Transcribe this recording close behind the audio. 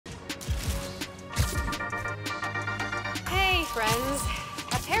friends.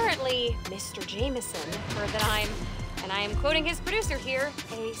 Apparently, Mr. Jameson heard that I'm, and I am quoting his producer here,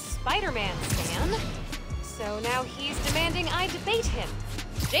 a Spider-Man stan. So now he's demanding I debate him.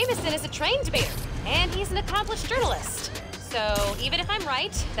 Jameson is a trained debater, and he's an accomplished journalist. So even if I'm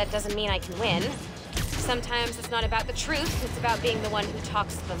right, that doesn't mean I can win. Sometimes it's not about the truth, it's about being the one who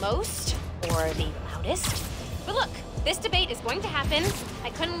talks the most, or the loudest. But look, this debate is going to happen.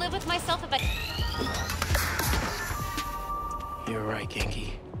 I couldn't live with myself if I... You're right,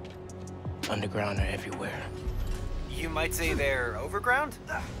 Genki. Underground are everywhere. You might say they're overground?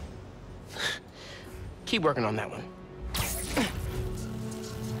 Keep working on that one.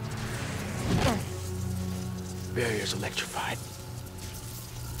 Barrier's electrified.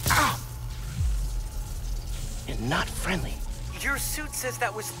 Ow! And not friendly. Your suit says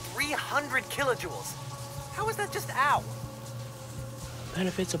that was 300 kilojoules. How is that just ow?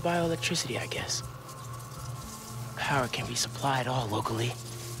 Benefits of bioelectricity, I guess. Power can be supplied all locally.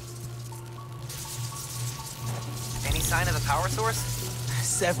 Any sign of the power source?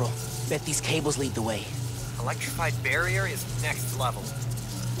 Several. Bet these cables lead the way. Electrified barrier is next level.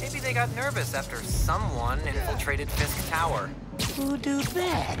 Maybe they got nervous after someone infiltrated Fisk Tower. Who do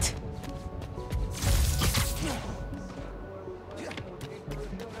that?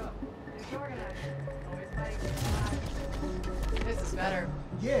 This is better.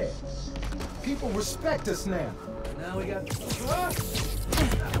 Yeah. People respect us now. Now we got...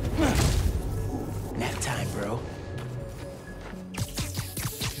 Nap time, bro.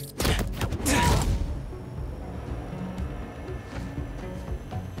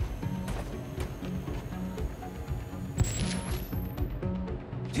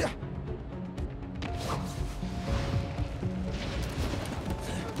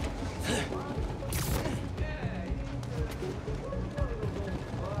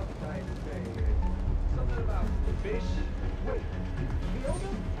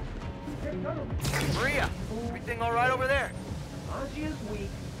 Maria, everything all right over there?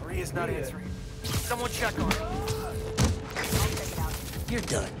 Maria's not answering. Someone check on her. You're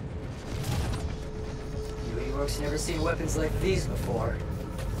done. New York's never seen weapons like these before.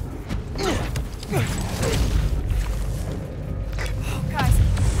 Oh, guys,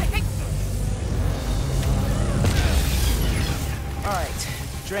 All right,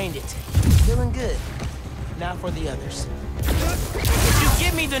 drained it. Feeling good. Now for the others. If you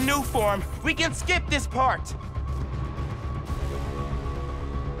give me the new form, we can skip this part.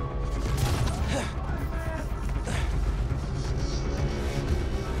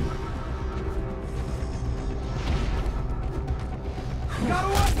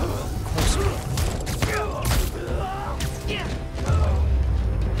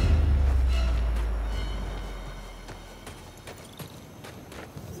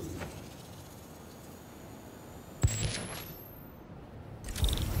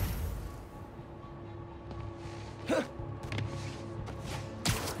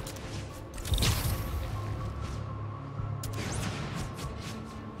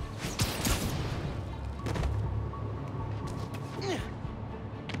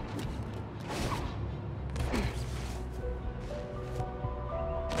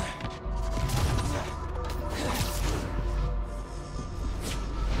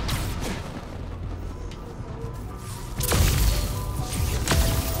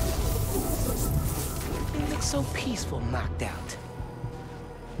 So peaceful, knocked out.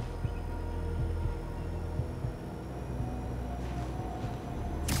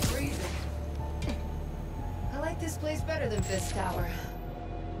 Freezing. I like this place better than Fisk Tower.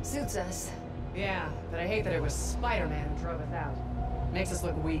 Suits us. Yeah, but I hate that it was Spider-Man who drove us out. Makes us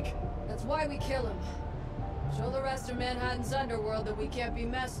look weak. That's why we kill him. Show the rest of Manhattan's underworld that we can't be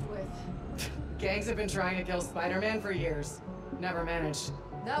messed with. Gangs have been trying to kill Spider-Man for years. Never managed.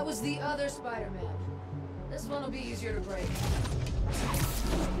 That was the other Spider-Man. This one will be easier to break.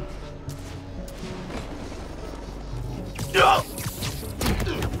 Gotta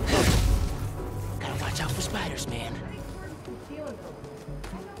watch out for spiders, man.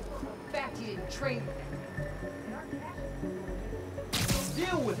 Fact you didn't train with it.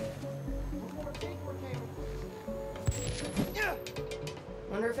 Deal with it.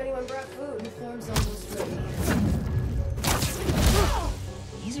 Wonder if anyone brought food. Uniform's almost ready.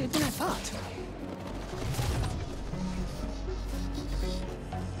 Easier than I thought.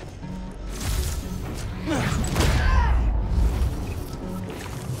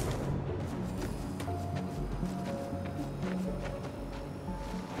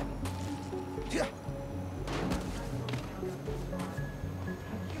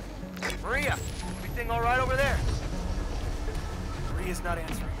 Maria, everything all right over there? Maria's not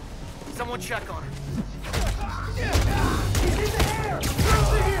answering. Someone check on her.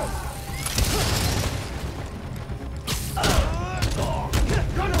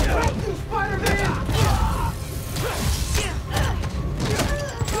 Gonna wreck you, Spider-Man!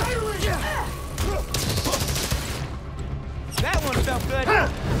 That one felt good.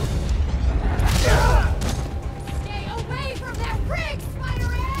 Stay away from that rig,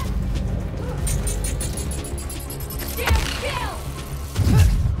 Spider-Man! Stand still!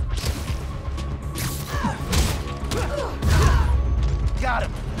 Got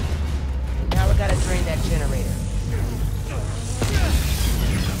him. Now we gotta drain that generator.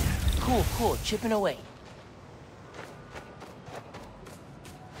 Cool, cool. Chipping away.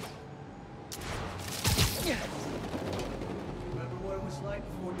 Remember what it was like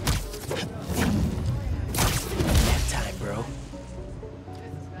before That time, bro.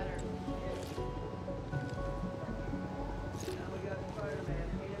 This is better. Now we got Spider-Man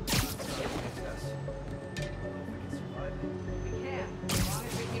and us. We can, as long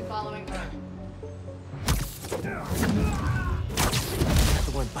as we keep following her.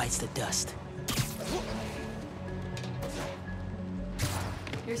 Another one bites the dust.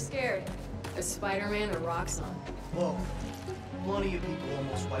 You're scared. Is Spider-Man or Roxxon? Whoa. Plenty of people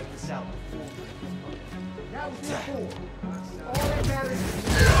almost wiped us out before. That was before. All that matters is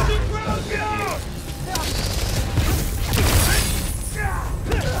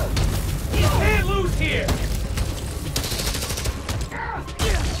You can't lose here!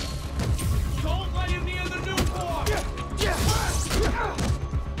 Don't let him near the new form!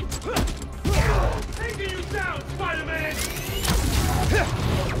 Taking you down, Spider-Man!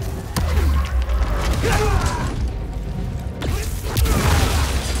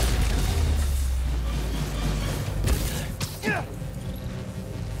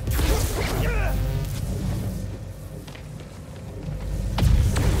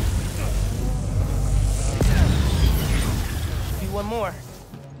 Be one more.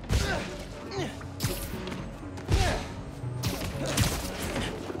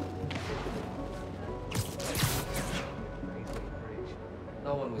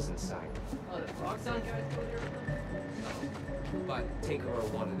 No one was inside. Oh, the Roxxon guys go there? But Tinkerer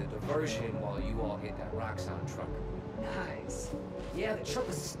wanted a diversion while you all hit that Roxxon truck. Nice. Yeah, the truck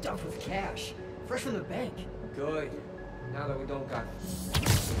was stuffed with cash. Fresh from the bank. Good. Now that we don't got...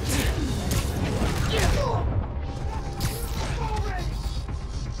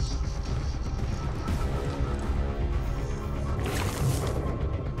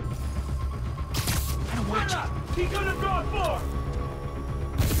 Watch out! He's gonna draw far!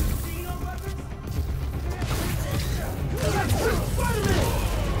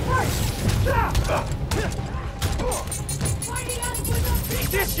 Is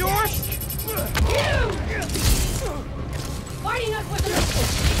this yours? Fighting us with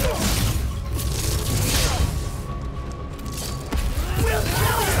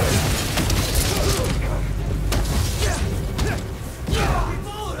He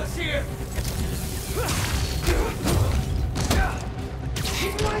followed us here!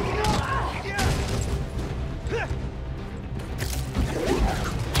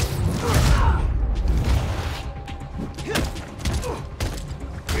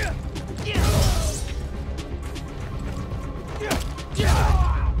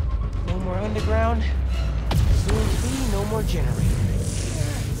 No more underground. Soon be no more generator.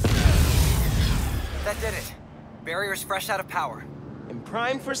 That did it. Barrier's fresh out of power. And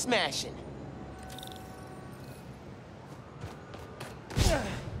primed for smashing.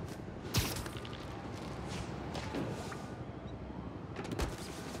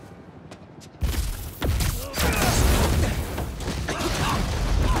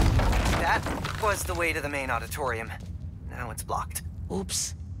 That was the way to the main auditorium. Now it's blocked.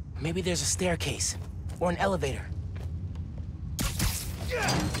 Oops. Maybe there's a staircase. Or an elevator.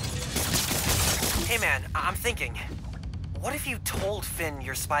 Hey man, I'm thinking. What if you told Finn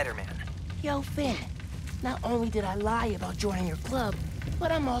you're Spider-Man? Yo, Finn. Not only did I lie about joining your club,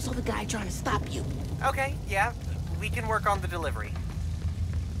 but I'm also the guy trying to stop you. Okay, yeah. We can work on the delivery.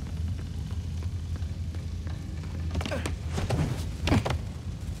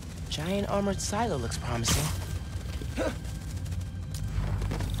 Giant armored silo looks promising.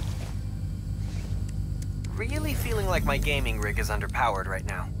 Really feeling like my gaming rig is underpowered right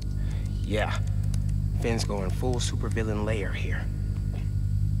now. Yeah. Finn's going full supervillain layer here.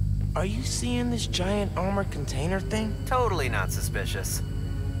 Are you seeing this giant armored container thing? Totally not suspicious.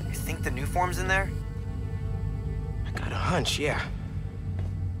 You think the new form's in there? I got a hunch, yeah.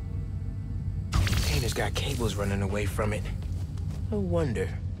 Container's got cables running away from it. No wonder.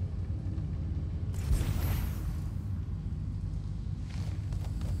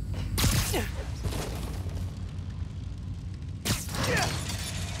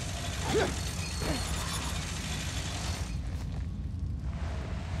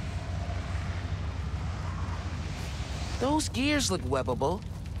 Those gears look webbable.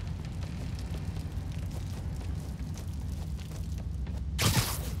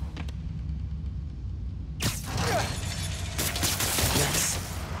 Nice.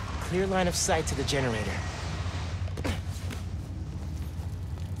 Clear line of sight to the generator.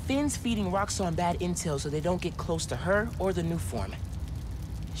 Finn's feeding Roxxon bad intel so they don't get close to her or the new form.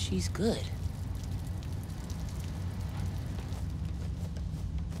 She's good.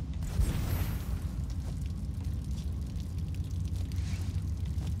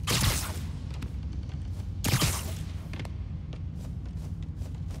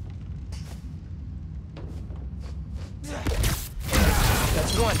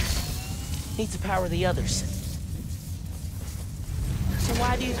 That's one. Need to power the others. So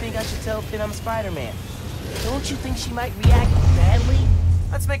why do you think I should tell Finn I'm Spider-Man? Don't you think she might react badly?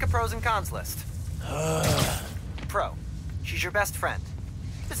 Let's make a pros and cons list. Pro, she's your best friend.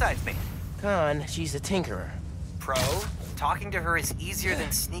 Besides me. Con, she's a tinkerer. Pro, talking to her is easier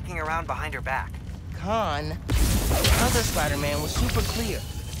than sneaking around behind her back. Con, other Spider-Man was super clear.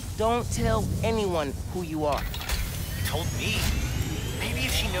 Don't tell anyone who you are. You told me. Maybe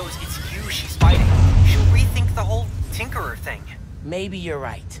if she knows it's you she's fighting, she'll rethink the whole tinkerer thing. Maybe you're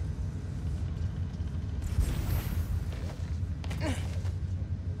right.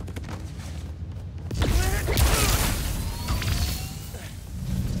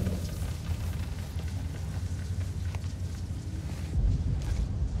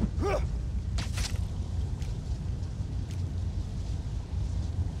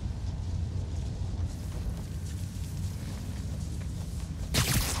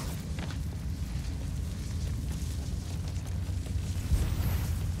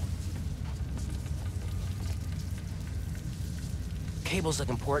 Cables look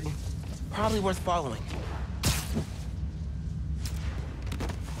important. Probably worth following.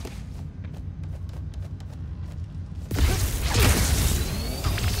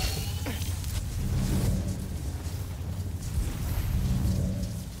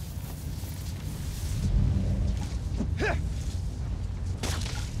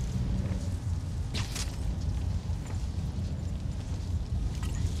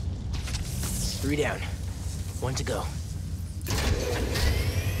 Three down. One to go.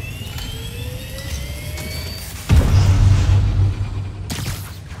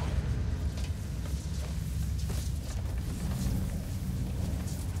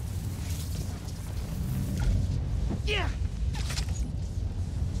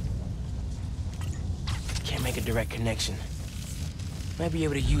 Can't make a direct connection. Might be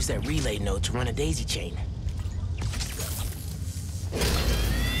able to use that relay node to run a daisy chain. That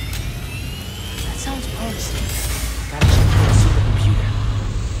sounds promising. Gotta check the supercomputer.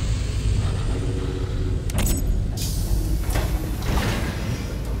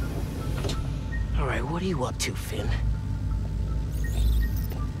 Alright, what are you up to, Finn?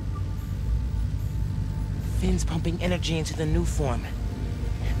 Finn's pumping energy into the new form,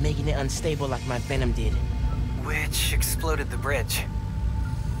 making it unstable like my venom did. Which exploded the bridge.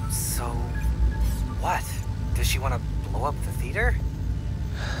 So, what? Does she want to blow up the theater?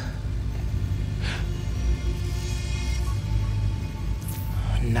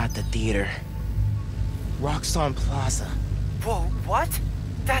 Not the theater. Roxxon Plaza. Whoa, what?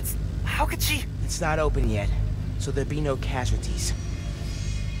 That's... how could she... It's not open yet, so there'll be no casualties.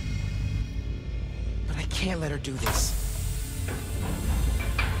 But I can't let her do this.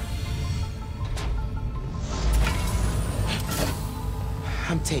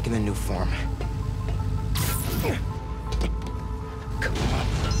 I'm taking the new form. Come on.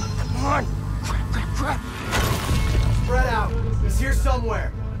 Come on! Crap! Spread out. He's here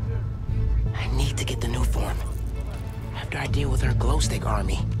somewhere. I need to get the new form. After I deal with her glow stick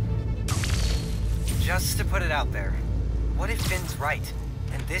army. Just to put it out there, what if Finn's right,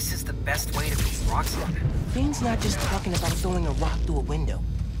 and this is the best way to beat Roxxon? Finn's not just talking about throwing a rock through a window.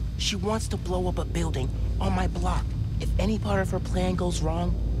 She wants to blow up a building on my block. If any part of her plan goes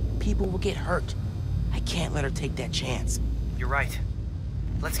wrong, people will get hurt. I can't let her take that chance. You're right.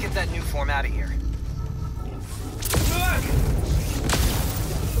 Let's get that new form out of here.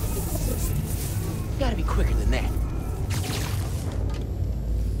 Gotta be quicker than that.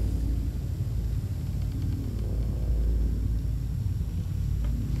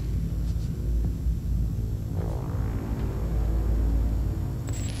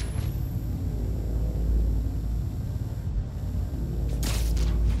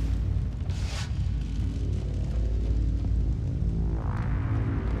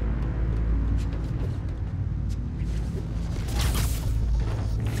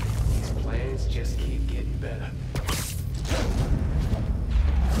 These plans just keep getting better.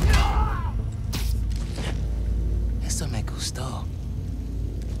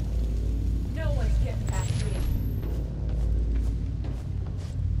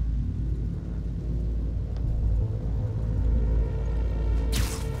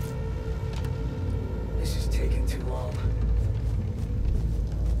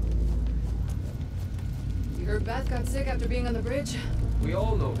 Heard Beth got sick after being on the bridge. We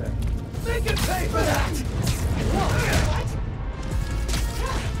all know that. Make it pay for that! What?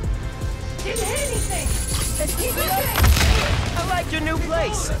 Didn't hit anything! Let's keep moving! I like your new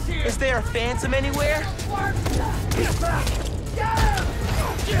place. Is there a phantom anywhere?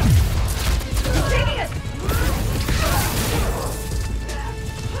 Taking it!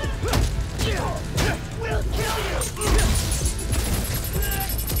 We'll kill you!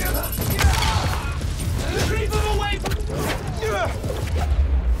 Keep him away from...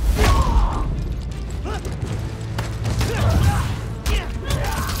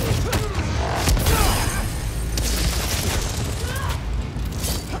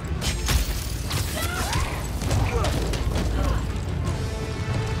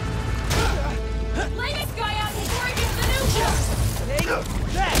 Lay this guy out before he gets the new one! Take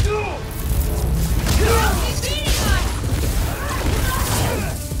that! He's beating us!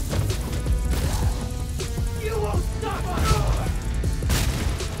 You won't stop us!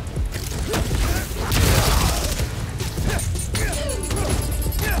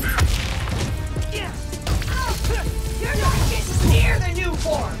 You're not getting near the new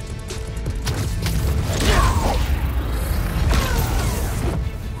form!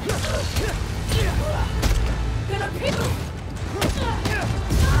 Gonna pick him!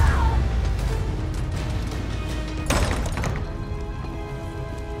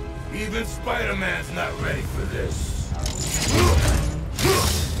 Even Spider-Man's not ready for this.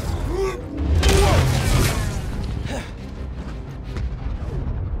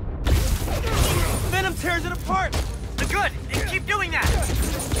 Venom tears it apart! Good! Keep doing that!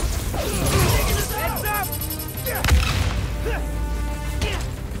 Heads up!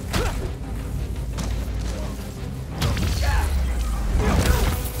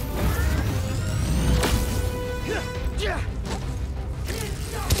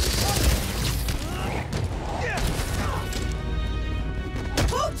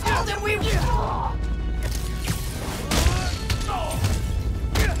 Who told him we...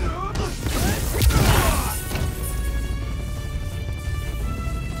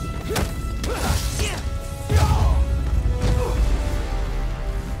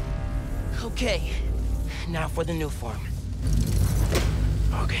 Okay, now for the new form.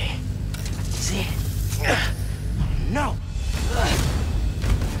 Okay, see? No!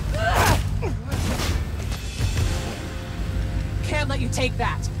 Can't let you take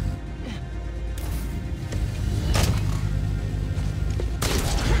that.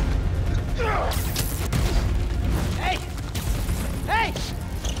 Hey! Hey!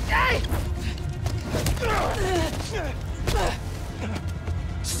 Hey!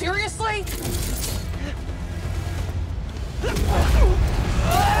 Seriously?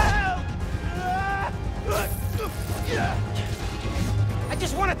 I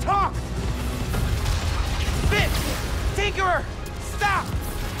just want to talk! Finn! Tinkerer! Stop!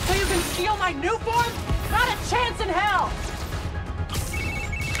 So you can steal my new form? Not a chance in hell!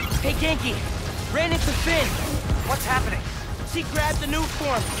 Hey, Genki! Ran into Finn! What's happening? She grabbed the new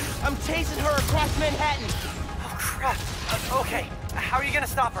form! I'm chasing her across Manhattan! Oh, crap. Okay. How are you gonna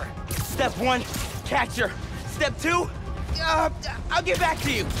stop her? Step 1, catch her. Step 2, I'll get back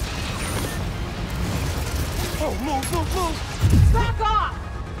to you. Oh, move. Back off!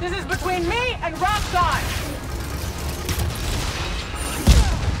 This is between me and Roxxon!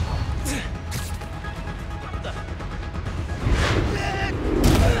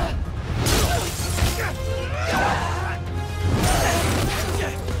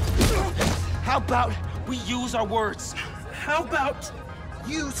 How about we use our words? How about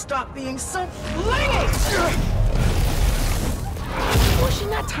you stop being so flingy? Or she's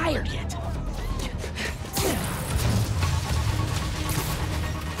not tired yet.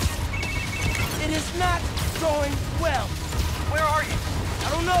 It is not going well. Where are you? I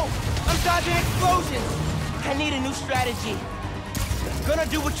don't know. I'm dodging explosions. I need a new strategy. Gonna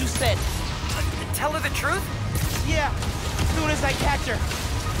do what you said. Tell her the truth? Yeah, as soon as I catch her.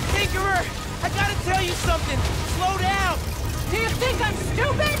 Tinkerer, I gotta tell you something. Slow down. Do you think I'm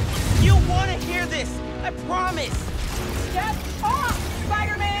stupid? You wanna hear this. I promise. Step off,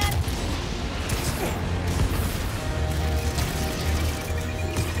 Spider-Man!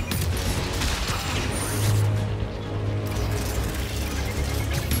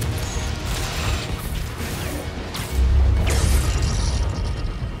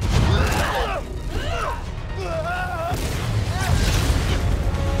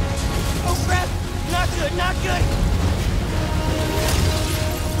 Oh crap! Not good, not good!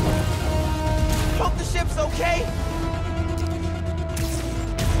 Hope the ship's okay.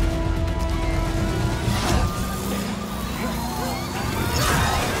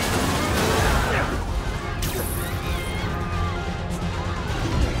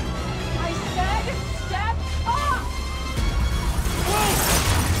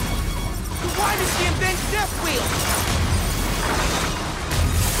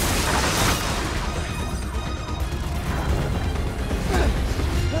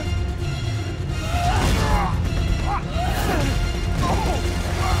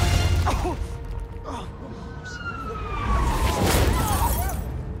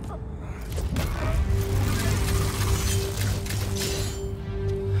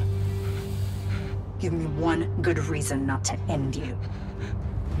 one good reason not to end you.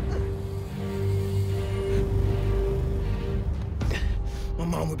 My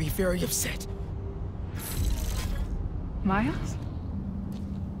mom would be very upset. Miles?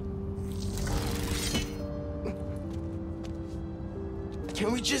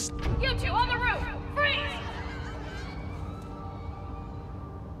 Can we just... You two on the roof! Freeze!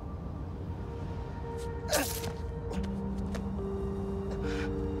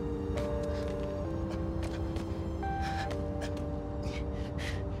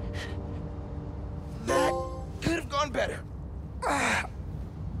 That could have gone better. I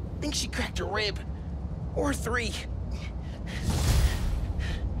think she cracked a rib. Or 3.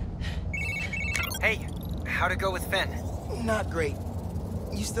 Hey, how'd it go with Finn? Not great.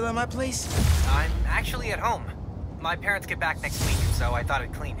 You still at my place? I'm actually at home. My parents get back next week, so I thought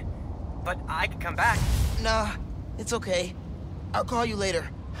I'd clean. But I could come back. Nah, it's okay. I'll call you later.